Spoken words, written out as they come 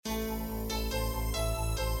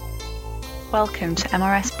Welcome to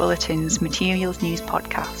MRS Bulletin's Materials News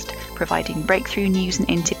podcast, providing breakthrough news and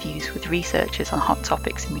interviews with researchers on hot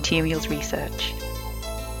topics in materials research.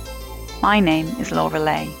 My name is Laura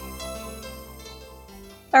Lay.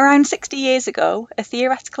 Around 60 years ago, a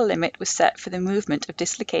theoretical limit was set for the movement of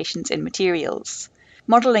dislocations in materials.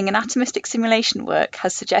 Modelling and atomistic simulation work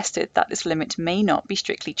has suggested that this limit may not be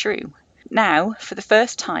strictly true. Now, for the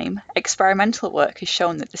first time, experimental work has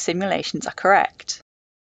shown that the simulations are correct.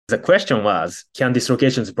 The question was, can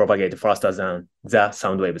dislocations propagate faster than the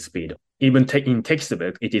sound wave speed? Even in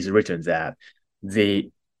textbook, it is written that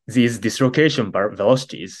these dislocation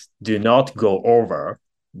velocities do not go over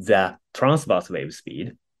the transverse wave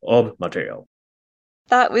speed of material.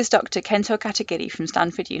 That was Dr. Kento Katagiri from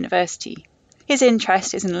Stanford University. His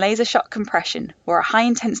interest is in laser shock compression, where a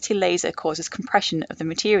high-intensity laser causes compression of the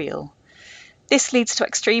material. This leads to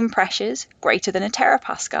extreme pressures greater than a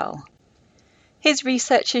terapascal. His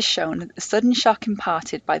research has shown that the sudden shock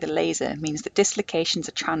imparted by the laser means that dislocations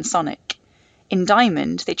are transonic. In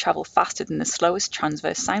diamond, they travel faster than the slowest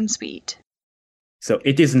transverse sound speed. So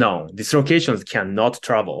it is known dislocations cannot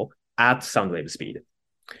travel at sound wave speed.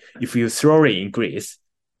 If you slowly increase,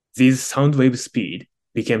 this sound wave speed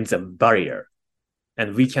becomes a barrier,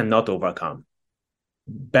 and we cannot overcome.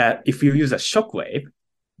 But if you use a shock wave,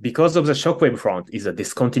 because of the shock wave front is a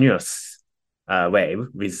discontinuous wave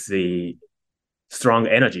with the strong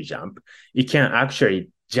energy jump, it can actually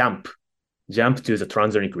jump to the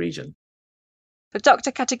transonic region. But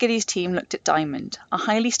Dr. Katagiri's team looked at diamond, a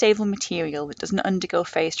highly stable material that doesn't undergo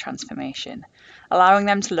phase transformation, allowing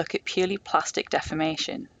them to look at purely plastic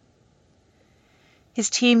deformation. His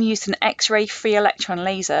team used an X-ray free electron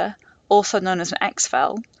laser, also known as an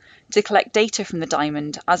XFEL, to collect data from the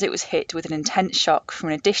diamond as it was hit with an intense shock from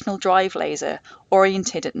an additional drive laser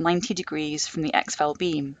oriented at 90 degrees from the XFEL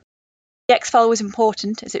beam. The XFEL was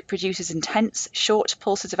important as it produces intense, short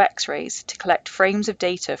pulses of X-rays to collect frames of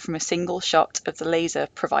data from a single shot of the laser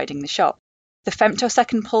providing the shock. The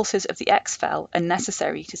femtosecond pulses of the XFEL are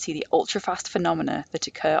necessary to see the ultrafast phenomena that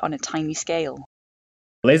occur on a tiny scale.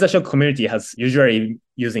 Laser shock community has usually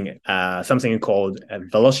using something called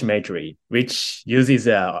velocimetry, which uses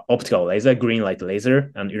an optical laser, green light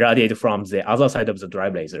laser, and irradiate from the other side of the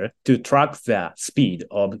drive laser to track the speed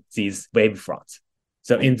of these wave fronts.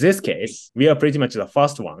 So in this case, we are pretty much the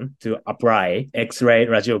first one to apply X-ray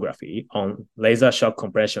radiography on laser shock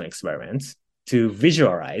compression experiments to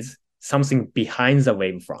visualize something behind the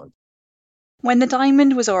wave front. When the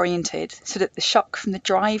diamond was oriented so that the shock from the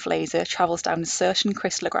drive laser travels down a certain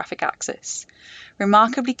crystallographic axis,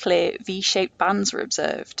 remarkably clear V-shaped bands were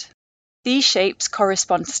observed. These shapes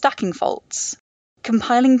correspond to stacking faults.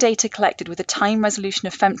 Compiling data collected with a time resolution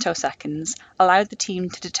of femtoseconds allowed the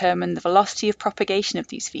team to determine the velocity of propagation of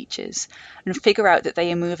these features and figure out that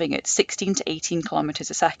they are moving at 16 to 18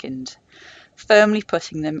 kilometers a second, firmly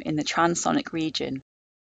putting them in the transonic region.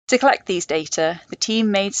 To collect these data, the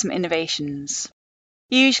team made some innovations.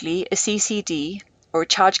 Usually, a CCD, or a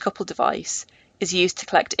charge-coupled device, is used to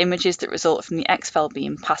collect images that result from the XFEL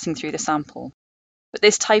beam passing through the sample. But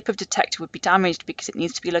this type of detector would be damaged because it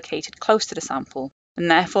needs to be located close to the sample, and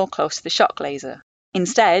therefore close to the shock laser.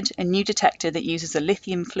 Instead, a new detector that uses a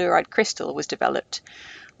lithium fluoride crystal was developed,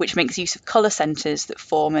 which makes use of colour centres that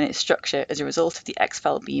form in its structure as a result of the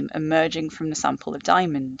XFEL beam emerging from the sample of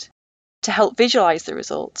diamond. To help visualize the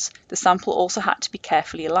results, the sample also had to be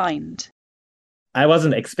carefully aligned. I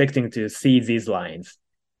wasn't expecting to see these lines,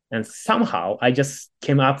 and somehow I just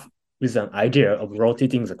came up with an idea of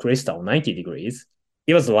rotating the crystal 90 degrees.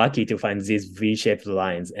 It was lucky to find these V-shaped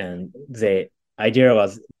lines, and the idea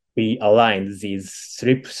was we aligned these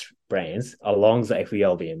strip planes along the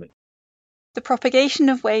FEL beam. The propagation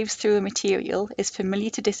of waves through a material is familiar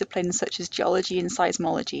to disciplines such as geology and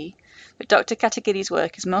seismology, but Dr. Katagiri's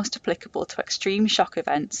work is most applicable to extreme shock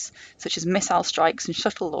events such as missile strikes and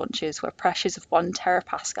shuttle launches where pressures of 1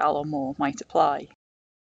 terapascal or more might apply.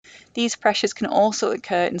 These pressures can also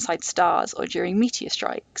occur inside stars or during meteor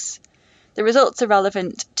strikes. The results are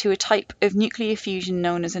relevant to a type of nuclear fusion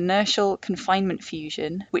known as inertial confinement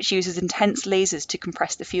fusion, which uses intense lasers to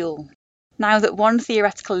compress the fuel. Now that one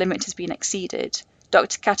theoretical limit has been exceeded,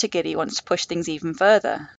 Dr. Katagiri wants to push things even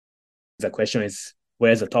further. The question is,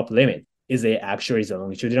 where's the top limit? Is it actually the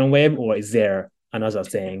longitudinal wave, or is there another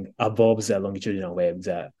thing above the longitudinal wave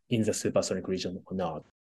in the supersonic region or not?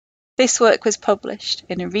 This work was published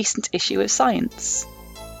in a recent issue of Science.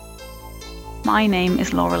 My name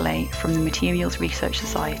is Laura Lay from the Materials Research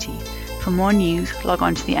Society. For more news, log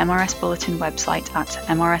on to the MRS Bulletin website at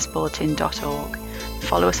mrsbulletin.org.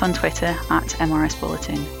 Follow us on Twitter at MRS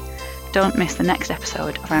Bulletin. Don't miss the next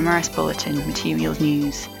episode of MRS Bulletin Materials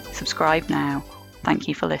News. Subscribe now. Thank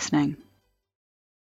you for listening.